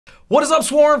What is up,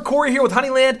 Swarm? Corey here with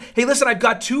Honeyland. Hey, listen, I've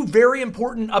got two very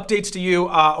important updates to you,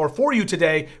 or for you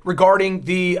today, regarding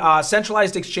the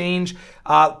centralized exchange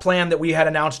plan that we had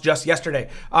announced just yesterday.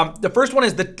 The first one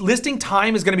is the listing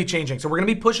time is going to be changing. So we're going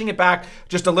to be pushing it back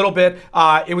just a little bit.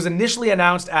 It was initially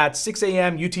announced at 6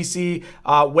 a.m. UTC,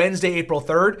 Wednesday, April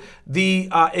 3rd. The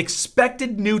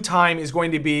expected new time is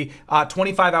going to be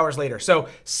 25 hours later. So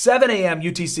 7 a.m.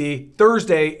 UTC,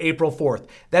 Thursday, April 4th.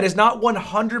 That is not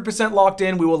 100% locked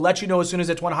in. We will let you know as soon as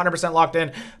it's 100% locked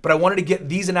in, but I wanted to get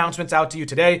these announcements out to you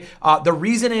today. The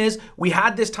reason is we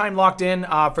had this time locked in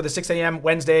for the 6 a.m.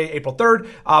 Wednesday, April 3rd.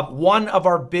 One of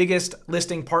our biggest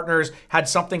listing partners had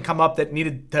something come up that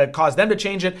needed to cause them to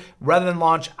change it rather than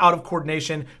launch out of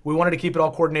coordination. We wanted to keep it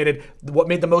all coordinated. What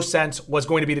made the most sense was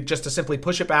going to be to simply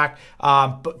push it back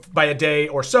by a day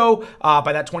or so,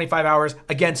 by that 25 hours.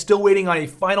 Again, still waiting on a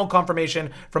final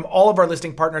confirmation from all of our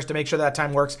listing partners to make sure that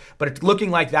time works, but it's looking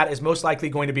like that is most likely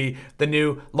going to be the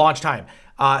new launch time.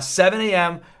 7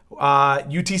 a.m.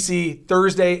 UTC,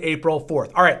 Thursday, April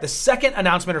 4th. All right, the second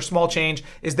announcement or small change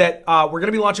is that we're going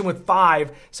to be launching with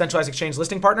 5 centralized exchange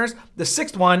listing partners. The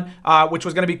sixth one, which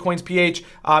was going to be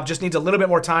CoinsPH, just needs a little bit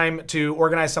more time to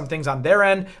organize some things on their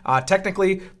end.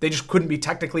 Technically, they just couldn't be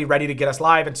technically ready to get us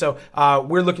live. And so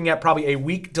we're looking at probably a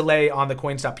week delay on the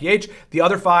coins.ph. The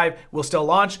other 5 will still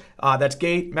launch. That's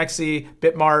Gate, Mexi,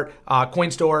 Bitmart,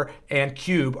 Coinstore, and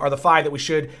Cube are the 5 that we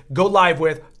should go live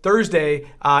with Thursday,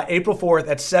 April 4th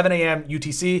at 7 a.m.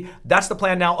 UTC. That's the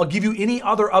plan now. I'll give you any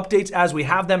other updates as we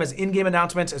have them, as in-game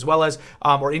announcements, as well as,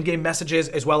 or in-game messages,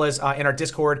 as well as in our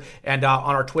Discord and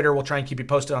on our Twitter. We'll try and keep you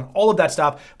posted on all of that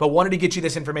stuff, but wanted to get you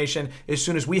this information as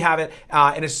soon as we have it.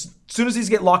 And as soon as these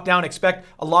get locked down, expect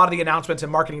a lot of the announcements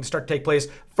and marketing to start to take place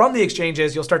from the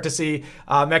exchanges. You'll start to see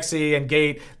Mexi and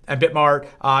Gate and Bitmart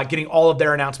getting all of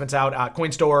their announcements out,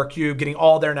 Coinstore, Cube, getting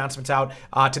all their announcements out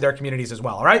to their communities as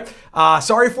well, all right?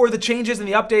 Sorry for the changes and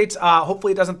the updates.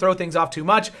 Hopefully it doesn't throw things off too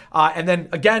much. And then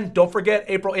again, don't forget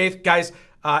April 8th, guys,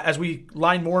 as we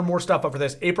line more and more stuff up for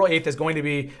this, April 8th is going to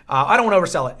be, I don't want to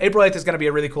oversell it. April 8th is going to be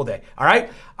a really cool day, all right?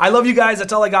 I love you guys.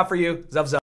 That's all I got for you. Zuv,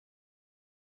 zuv.